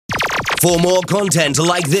For more content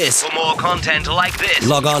like this, log on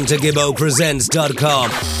to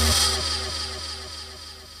GibboPresents.com.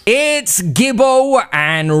 It's Gibbo,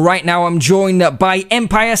 and right now I'm joined by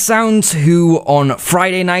Empire Sounds, who on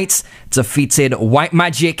Friday nights defeated White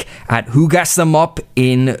Magic at Who Gas Them Up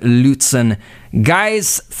in Luton.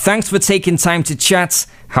 Guys, thanks for taking time to chat.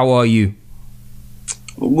 How are you?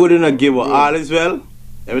 Good enough, Gibbo. All is well?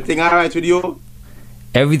 Everything alright with you?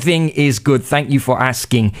 Everything is good. Thank you for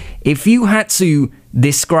asking. If you had to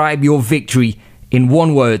describe your victory in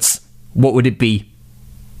one word, what would it be?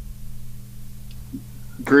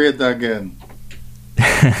 Great again.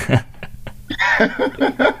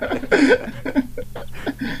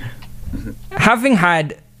 Having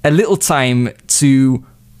had a little time to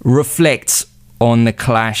reflect on the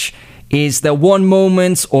clash, is there one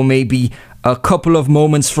moment or maybe a couple of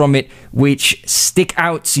moments from it which stick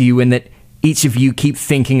out to you and that each of you keep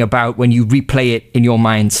thinking about when you replay it in your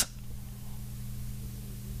minds?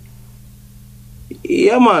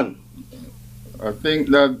 Yeah, man. I think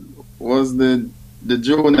that was the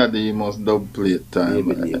Junior Demos dub plate time.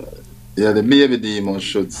 Yeah, the Baby Demos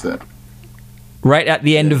should say. Right at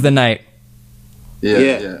the end of the night.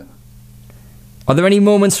 Yeah. Are there any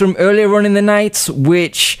moments from earlier on in the night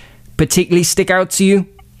which particularly stick out to you?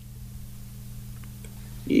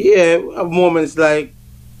 Yeah, I have moments like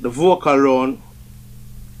the vocal run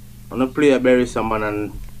on the player Barry Salmon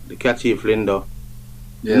and the catchy Flinder.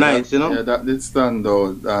 Yeah, nice, you know? Yeah, that did stand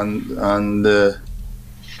out. And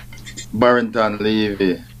Barrington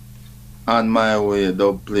Levy on My Way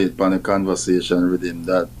dub plate on a conversation with him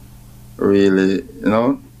that really,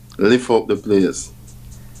 lift up the place.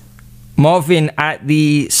 Marvin, at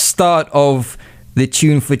the start of the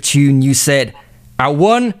Tune for Tune, you said, I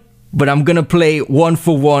won, but I'm going to play one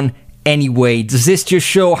for one anyway. Does this just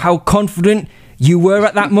show how confident you were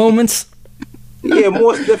at that moment? Yeah,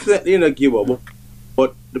 most definitely, give up.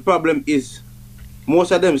 But the problem is, most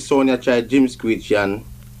of them Sonia try Jim Squitch and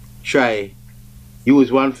try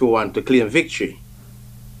use one for one to claim victory.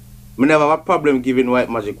 We never have a problem giving White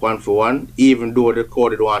Magic one for one, even though the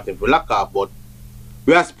court did want him to lock up. But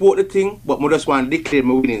we have support the thing, but we just want to declare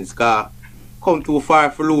my winnings, because come too far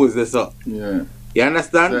for lose this up. Yeah. You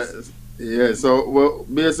understand? So well,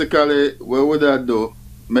 basically, what would I do?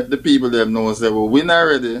 Make the people them know say we win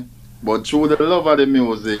already, but through the love of the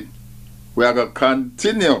music, we are gonna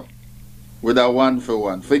continue with a one for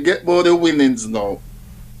one. Forget about the winnings now.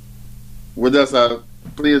 We just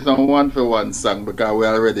play some one for one song because we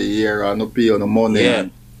already here and no pay on the money. Yeah.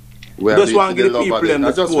 We just want to give the people them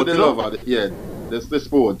the just sport, for the love of that's the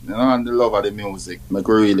sport, and the love of the music. Make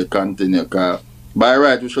we really continue. Cause by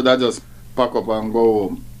right, we should have just pack up and go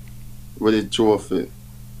home with the trophy.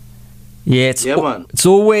 Yeah, man. It's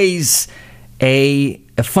always a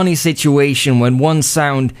funny situation when one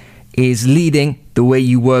sound is leading the way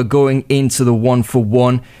you were going into the one for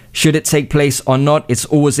one. Should it take place or not? It's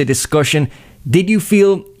always a discussion. Did you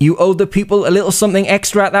feel you owed the people a little something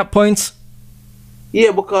extra at that point?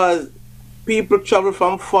 Yeah, because people travel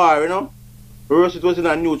from far, Whereas it was in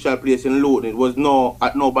a neutral place in Luton, it was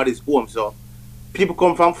at nobody's home, so people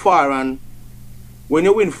come from far, and when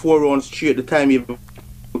you win 4 rounds straight, the time you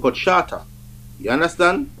got shorter. You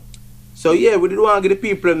understand? So yeah, we didn't want to give the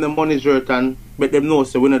people the money's worth and let them know,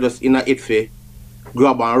 so we're not just in a hit for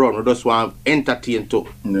grab and run. We just want to entertain too.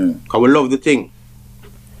 Yeah. Because we love the thing.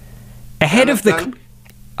 Ahead of the...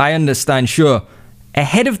 I understand, sure.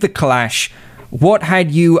 Ahead of the clash, what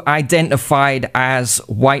had you identified as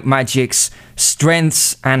White Magic's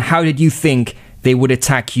strengths, and how did you think they would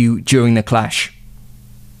attack you during the clash?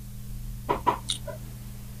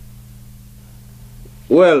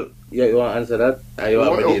 Well, yeah, you want to answer that?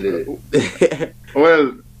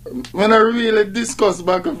 Well, when I really discuss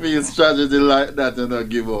battlefield strategy like that,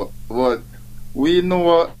 give up. But we know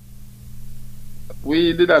what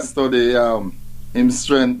we did a study him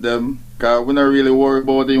strength them, because we not really worry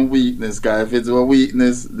about him weakness, because if it's a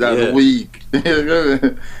weakness, that's weak.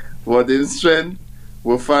 But in strength,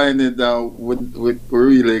 we find it that we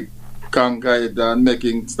really conquer it and make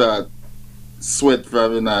him start sweat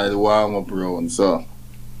from the warm up round. So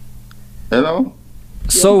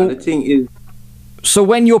So the thing is, so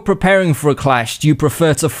when you're preparing for a clash, do you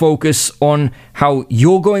prefer to focus on how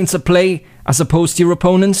you're going to play as opposed to your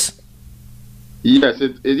opponents? Yes,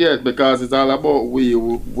 yes, because it's all about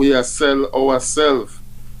we are sell ourselves.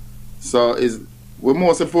 So we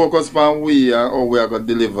mostly focus on we and how we are going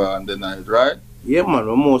to deliver on the night, right? Yeah, man,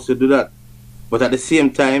 we mostly do that. But at the same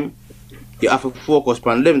time, you have to focus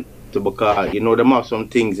on them too, because them have some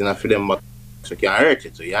things in for them so can hurt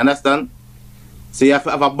it. So you understand? So you have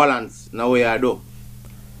to have a balance in the way I do.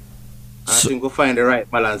 I think we'll find the right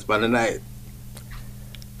balance by the night.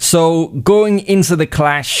 So, going into the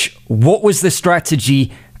clash, what was the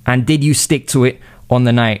strategy and did you stick to it on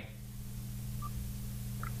the night?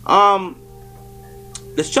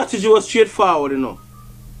 The strategy was straightforward, you know.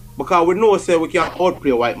 Because we know, say, we can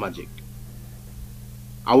outplay White Magic.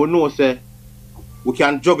 And we know, say, we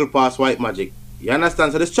can juggle past White Magic. You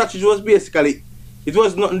understand? So the strategy was basically, it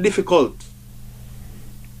was nothing difficult.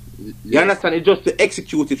 You understand? It's just to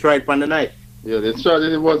execute it right on the night. Yeah, the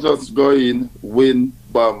strategy was just go in, win,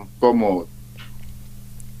 bam, come out.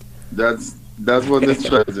 That's what the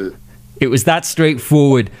strategy. It was that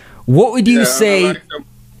straightforward. What would you say?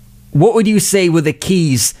 What would you say were the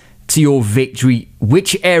keys to your victory?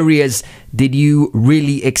 Which areas did you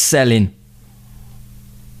really excel in?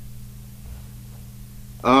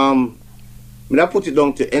 I put it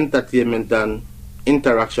down to entertainment and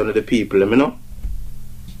interaction with the people, you know.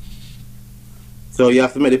 So you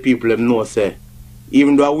have to make the people know, say,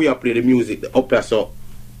 even though we are play the music, the opera, so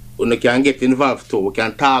we can get involved too, we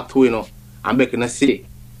can talk to, you know, and make them say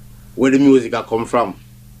where the music has come from.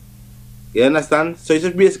 You understand? So it's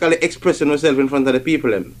just basically expressing yourself in front of the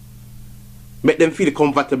people. Make them feel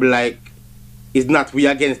comfortable, like it's not we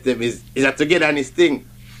against them, it's a togetherness thing.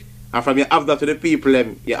 And from you have that to the people,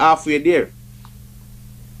 you're halfway there.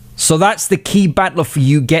 So that's the key battle for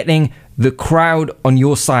you, getting the crowd on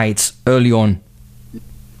your sides early on.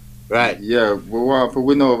 Right. Yeah, we want to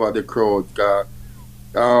win over the crowd.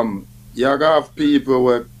 You have people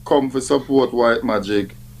who come for support White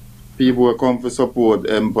Magic, people who come for support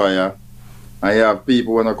Empire, and you have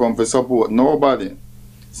people who come for support nobody.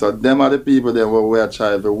 So them are the people that we are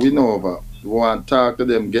trying to win over. We want to talk to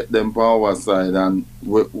them, get them on our side, and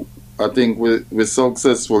I think we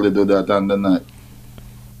successfully do that on the night.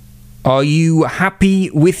 Are you happy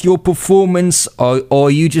with your performance, or are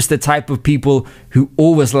you just the type of people who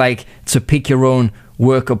always like to pick your own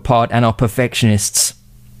work apart and are perfectionists?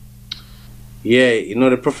 Yeah, you know,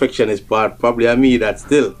 the perfectionist part, probably I me that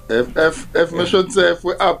still. If we should say if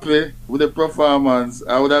we're happy with the performance,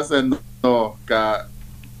 I would have said no, because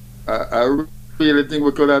I really think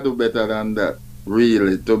we could have done better than that,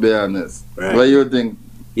 really, to be honest. Right. What do you think?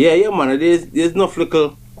 Yeah, man, there's no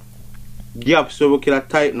little gaps so we can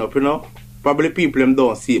tighten up, you know. Probably people them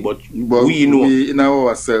don't see it, but we know. We in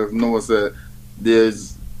ourselves know that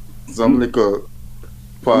there's some little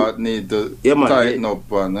part need to tighten up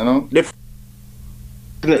on, you know. Definitely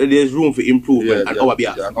there's room for improvement on our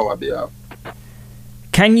behalf. On our behalf.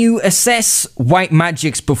 Can you assess White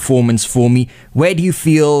Magic's performance for me? Where do you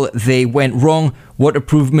feel they went wrong? What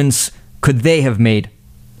improvements could they have made?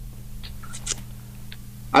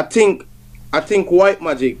 I think White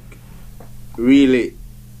Magic really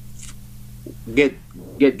get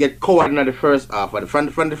covered in the first half. From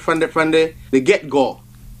the get-go,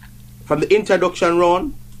 from the introduction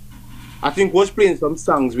round, I think was playing some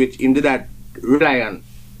songs which him did that rely on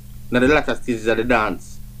in the latter stages of the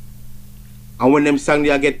dance. And when them songs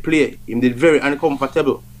they get played, him did very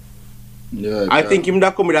uncomfortable. Yeah, I think him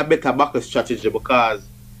that come with a better backup strategy, because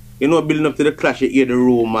you know, building up to the clash, you hear the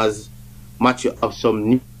rumors, match you have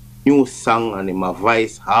some new song and him a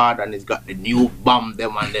voice hard and he's got the new bomb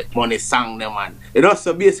them and the money song them, and you know,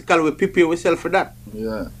 so basically we prepare ourselves for that.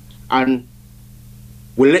 Yeah. And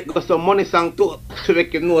we let go some money song too to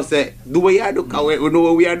make him know, say, do what you do, because we know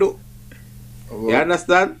what we are do. You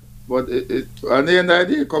understand? But at the end of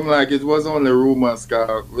the day, come like it was only rumors,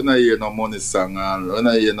 because we don't hear no money song and we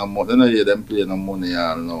don't hear them play no money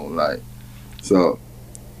and no, like. So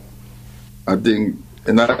I think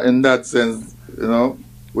in that sense, you know,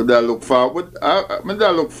 would I look forward? I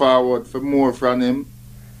look forward for more from him,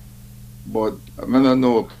 but I don't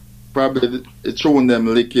know. Probably it's showing them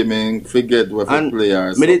lick him and forget what the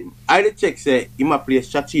players. I did check say he might play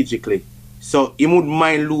strategically, so he would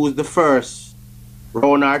mind lose the first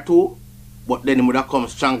round or two, but then he would have come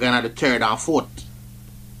stronger in the third and fourth.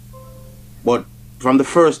 But from the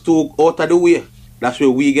first two out of the way, that's where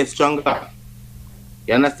we get stronger.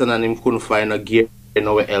 You understand? And him couldn't find a gear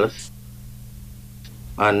nowhere else.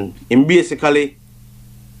 And him basically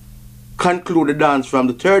conclude the dance from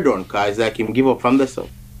the third round, because it's like him give up from the sub.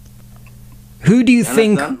 Who do you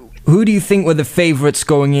think were the favourites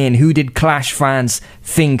going in? Who did Clash fans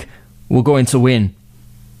think were going to win?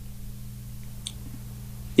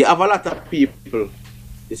 You have a lot of people,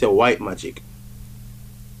 they say White Magic.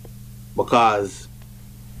 Because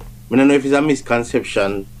I don't know if it's a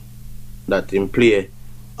misconception that him play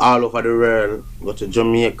all over the world, go to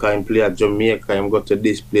Jamaica and play at Jamaica, and go to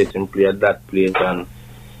this place and play at that place, and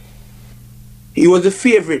he was the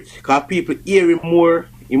favourite because people hear him more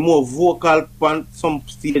vocal on some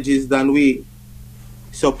stages than we.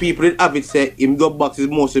 So people did have it say him dub box is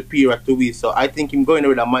more superior to we. So I think him going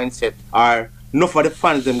with a mindset, or enough of the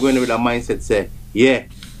fans them going with a mindset say, yeah,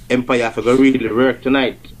 Empire have to go really work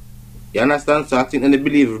tonight. You understand? So I think and they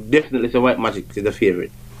believe definitely the White Magic is the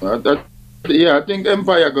favourite. Yeah, I think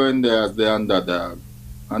Empire going there as the underdog.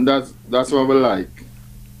 And that's what we like.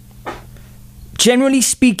 Generally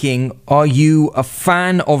speaking, are you a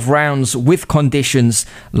fan of rounds with conditions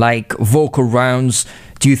like vocal rounds?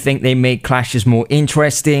 Do you think they make clashes more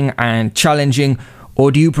interesting and challenging?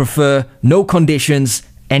 Or do you prefer no conditions,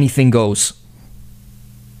 anything goes?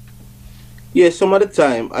 Yeah, some of the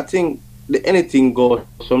time, I think the anything goes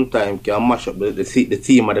sometimes can mash up the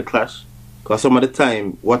theme of the clash. Because some of the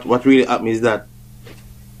time, what really happens is that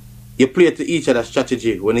you play to each other's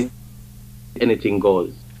strategy when anything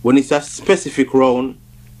goes. When it's a specific round,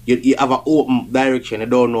 you have an open direction. You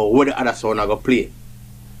don't know where the other sound are going to play.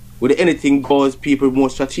 With anything goes, people more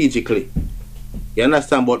strategically. You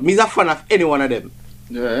understand? But me's a fan of any one of them.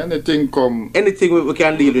 Yeah, anything come. Anything we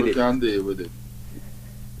can deal with it. We can deal with it.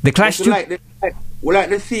 The clash we like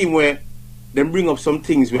the theme where they bring up some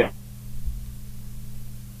things where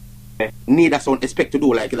neither sound expect to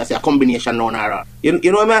do, like let's say a combination non or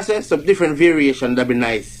you know what I say? Some different variation that'd be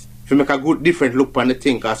nice. To make a good different look on the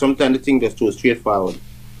thing, because sometimes the thing is too straightforward.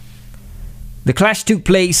 The clash took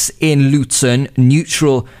place in Luton,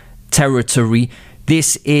 neutral territory.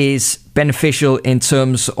 This is beneficial in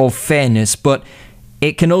terms of fairness, but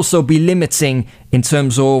it can also be limiting in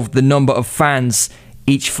terms of the number of fans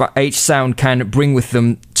each sound can bring with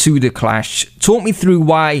them to the clash. Talk me through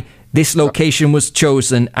why this location was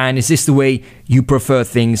chosen, and is this the way you prefer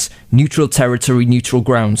things? Neutral territory, neutral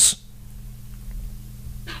grounds?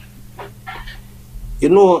 You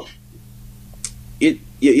know,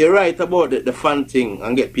 you're right about the fun thing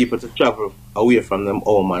and get people to travel away from them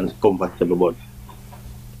home and comfortable, but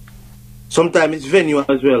sometimes it's venue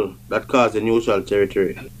as well that cause the neutral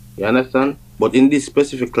territory. You understand? But in this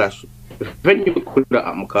specific clash, the venue could have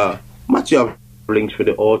happened because Matthew have links for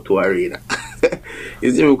the O2 arena.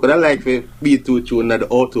 You see, we could have liked for B2 tune at the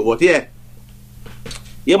O2, but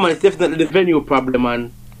yeah man, it's definitely the venue problem,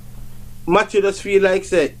 and Matthew just feel like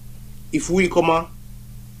say if we come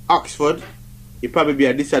Oxford, it probably be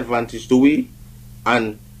a disadvantage to we,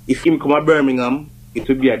 and if him come to Birmingham, it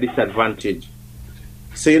would be a disadvantage.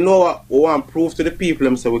 So you know what, we want to prove to the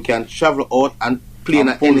people so we can travel out and play in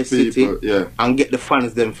any city, yeah, and get the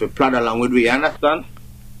fans them for plod along with we, you understand?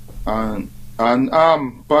 And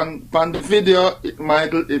on the video,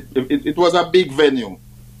 Michael, it was a big venue.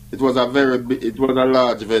 It was a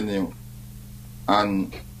large venue,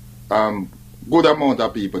 and good amount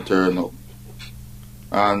of people turn up.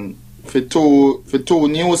 And for two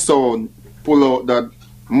new sound pull out that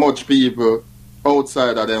much people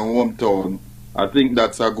outside of their hometown, I think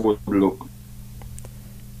that's a good look.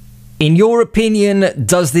 In your opinion,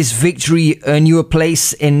 does this victory earn you a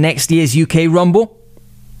place in next year's UK Rumble?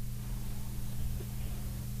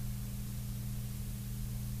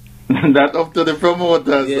 That up to the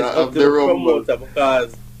promoters of the Rumble.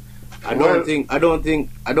 Because I don't think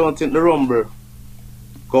the Rumble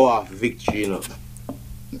go off victory, you know.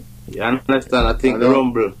 You understand? I think the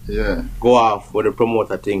Rumble go off what the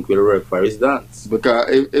promoter think will work for his dance. Because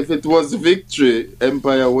if it was victory,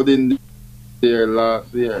 Empire wouldn't be there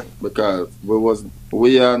last year. Because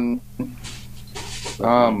we and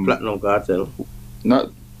Platinum Cartel.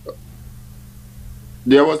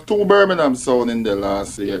 There was 2 Birmingham sound in there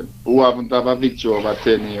last year who haven't have a victory over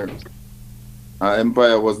 10 years.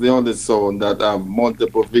 Empire was the only sound that have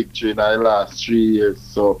multiple victory in the last 3 years.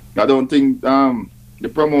 So I don't think the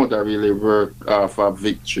promoter really work off a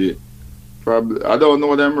victory. Probably I don't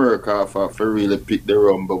know them work off for really pick the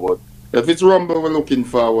Rumble, but if it's Rumble, we're looking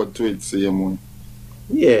forward to it same way.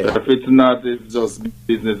 Yeah. If it's not, it's just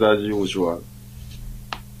business as usual.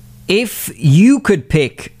 If you could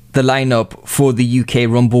pick the lineup for the UK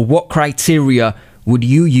Rumble, what criteria would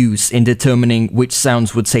you use in determining which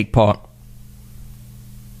sounds would take part?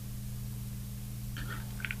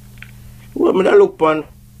 Well, I look upon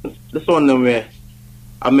the sound them where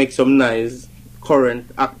I make some nice,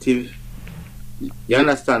 current, active, you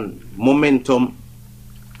understand, momentum,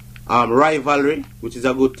 rivalry, which is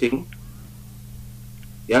a good thing.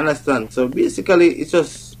 You understand? So basically, it's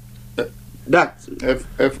just that.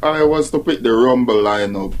 If I was to pick the Rumble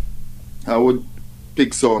lineup, I would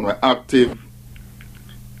pick someone active,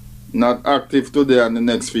 not active today and the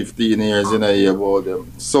next 15 years in a year about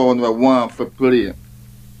them. Someone who want to play.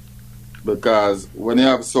 Because when you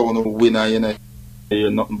have someone who win you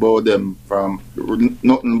hear nothing about them for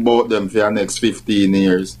the next 15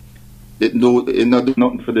 years. It not do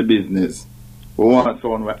nothing for the business. We want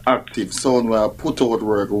someone where active, someone where put out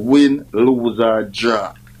work, win, lose or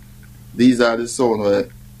draw. These are the sound where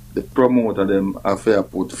the promoter them affair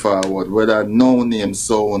put forward, whether no name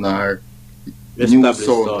sound or new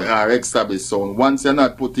sound or established sound. Once you're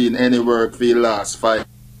not putting any work for the last 5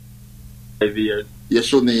 years, you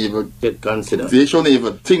shouldn't even consider. You shouldn't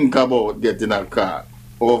even think about getting a car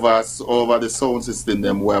over the sound system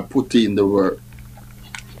them where putting the work.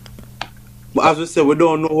 But as we say, we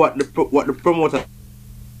don't know what the promoter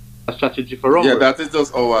strategy for wrong. Yeah, that is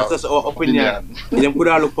just our opinion. Them could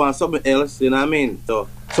have look on something else, you know what I mean? So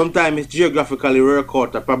sometimes it's geographically work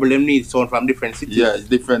out. Probably them need sound from different cities. Yeah,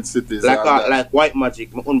 different cities. Like White Magic,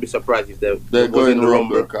 I wouldn't be surprised if they go in the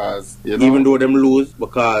Rumble because you know, even though them lose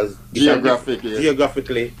because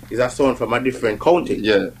geographically is a sound from a different county.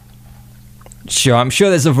 Yeah. Sure, I'm sure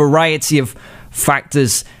there's a variety of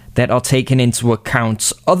factors that are taken into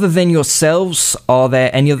account. Other than yourselves, are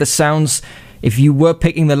there any other sounds, if you were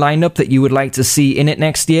picking the lineup, that you would like to see in it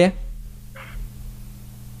next year?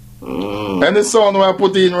 And the sound I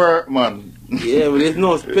put in work, man. Yeah, but there's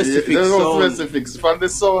no specifics. There's no specifics. From the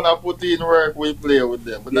sound I put in work, we play with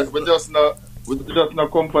them. We're just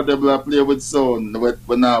not comfortable to play with sound.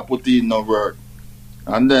 We're not put in no work.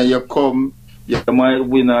 And then you come, you might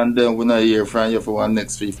win, and then we're not hear from you for one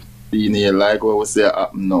next 15 years, like what we say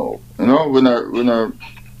happen now. You know, we're not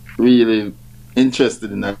really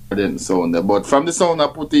interested in that sound there. But from the sound I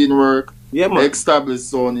put in work, yeah, man. Established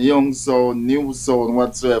sound, young sound, new sound,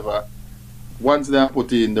 whatsoever. Once they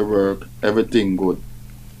put in the work, everything good.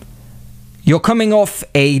 You're coming off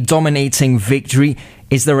a dominating victory.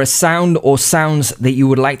 Is there a sound or sounds that you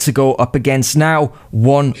would like to go up against now,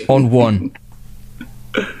 1-on-1?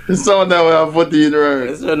 The sound that we have put in work.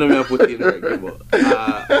 The sound that we have put in work,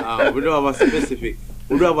 but we don't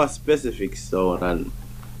have a specific sound, and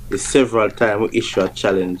it's several times we issue a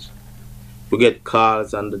challenge. We get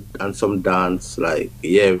calls and some dance, like,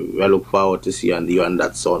 yeah, we look forward to see you and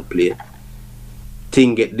that sound play.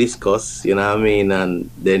 Thing get discussed, you know what I mean, and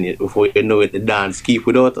then before you know it, the dance keep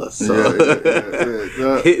without us. So,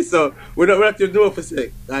 yeah. So we don't have to do it for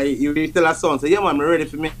sec. You tell a song, say, yeah man, I'm ready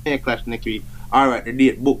for me a clash next week. Alright, the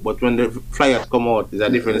date book, but when the flyers come out, it's a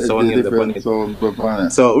different sound in the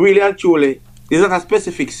So really and truly, there's not a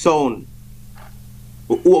specific sound.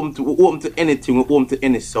 We're open to anything, we're open to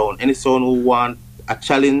any sound. Any sound who want a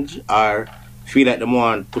challenge or feel like they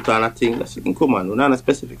want to put on a thing, that's you can come on, we're not a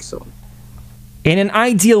specific sound. In an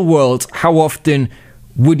ideal world, how often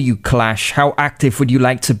would you clash? How active would you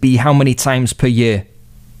like to be? How many times per year?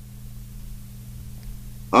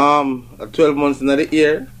 12 months in the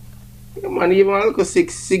year. Yeah, man, even look at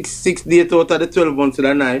six days out of the 12 months that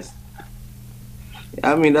are nice.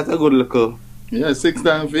 I mean, that's a good look. Yeah, 6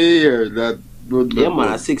 times a year. That good. Yeah,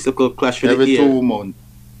 man, 6 look clash with every the year. 2 months.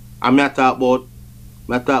 And I talk about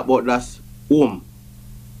that's home.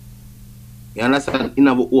 You understand? In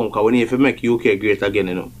our home, because we need to make UK great again,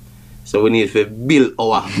 you know. So we need to build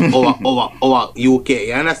our UK.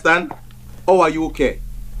 You understand? Our UK.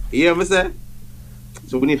 You hear me say?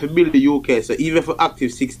 So we need to build the UK. So even if we're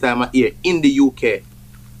active 6 times a year in the UK,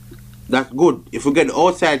 that's good. If we get the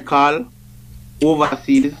outside call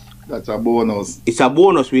overseas, that's a bonus. It's a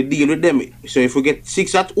bonus. We deal with them. So if we get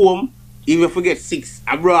 6 at home, even if we get 6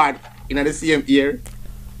 abroad in the same year,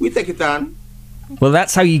 we take it on. Well,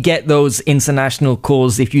 that's how you get those international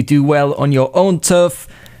calls. If you do well on your own turf,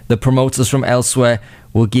 the promoters from elsewhere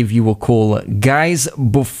will give you a call. Guys,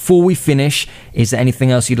 before we finish, is there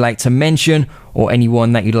anything else you'd like to mention or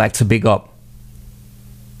anyone that you'd like to big up?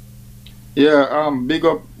 Yeah, big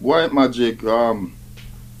up White Magic. I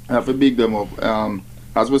have to big them up.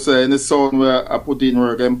 As we say, in the sound where I put in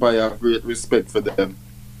work, Empire, I have great respect for them.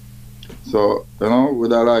 So, you know,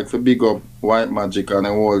 would I like to big up White Magic and the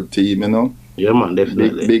whole team, you know? Yeah, man,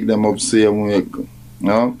 definitely. Big them up same week, you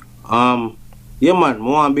know? Yeah, man, I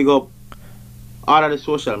want to big up all of the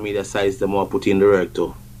social media sites that I put in the work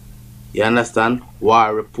too. You understand?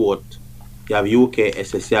 War Report. You have UK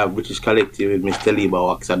SS, you have British Collective with Mr. Lieber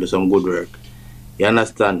Wax and do some good work. You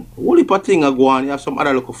understand? Whole heap of things are going. You have some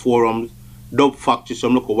other local forums, Dub Factory,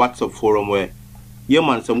 some local WhatsApp forum where, yeah,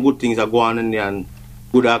 man, some good things are going in there and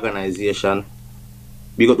good organization.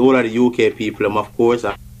 Big up all of the UK people, of course.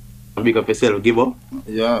 And big up yourself, Gibbo.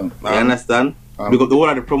 Yeah. You understand? Big up the whole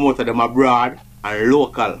of the promoter them abroad and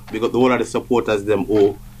local. Big up the whole of the supporters them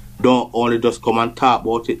who don't only just come and talk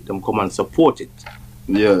about it, them come and support it.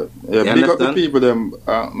 Yeah. Big up the people them.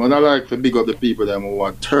 I like to big up the people them who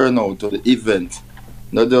want turn out to the event.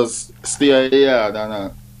 Not just stay here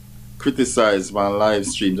and criticize my live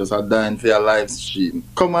stream, just a dying for your live stream.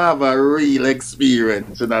 Come have a real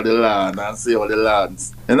experience in the land and see all the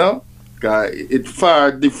lands. You know? 'Cause it's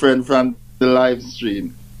far different from the live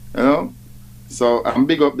stream, you know. So I'm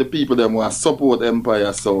big up the people them who support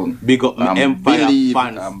Empire Sound. Big up the Empire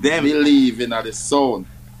fans. Them believe in the sound.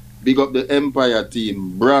 Big up the Empire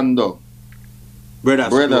team, Brando,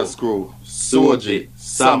 Brothers Crew, Soji,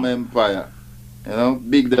 Sam Empire. You know,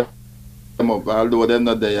 big them up. Although they're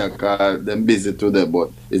not there, cause them busy today,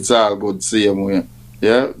 but it's all good same way.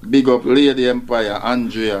 Yeah, big up Lady Empire,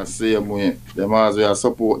 Andrea, same way. Them as we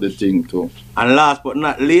support the thing too. And last but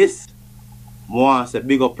not least, I want to say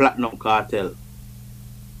big up Platinum Cartel.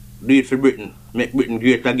 Do it for Britain. Make Britain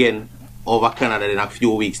great again over Canada in a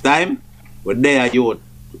few weeks' time. But there you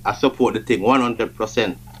I support the thing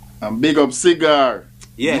 100%. And big up Cigar.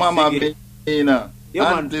 Yes, Mama Mina.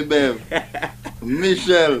 Yeah, Auntie Bev.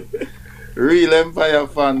 Michelle. Real Empire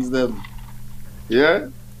fans them. Yeah?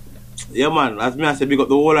 Yeah man, as me I say big up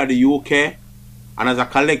the whole of the UK. And as a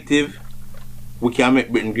collective, we can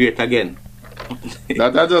make Britain great again.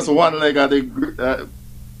 That are just one leg of the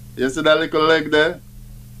you see that little leg there?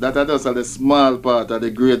 That are just the small part of the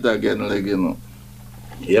great again leg, you know.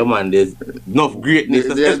 Yeah man, there's enough greatness.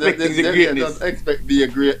 Expecting the greatness. Just expect be a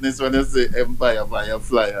greatness when you say Empire by your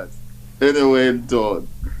Flyers. Anyway, in town.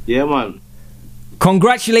 Yeah man.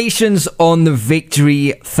 Congratulations on the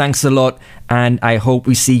victory. Thanks a lot. And I hope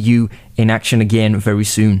we see you in action again very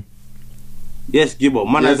soon. Yes, Gibbo.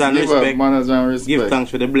 Manners and respect. Manners and respect. Give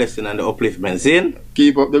thanks for the blessing and the upliftment. See?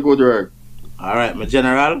 Keep up the good work. Alright, my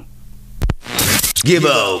general.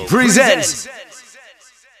 Gibbo presents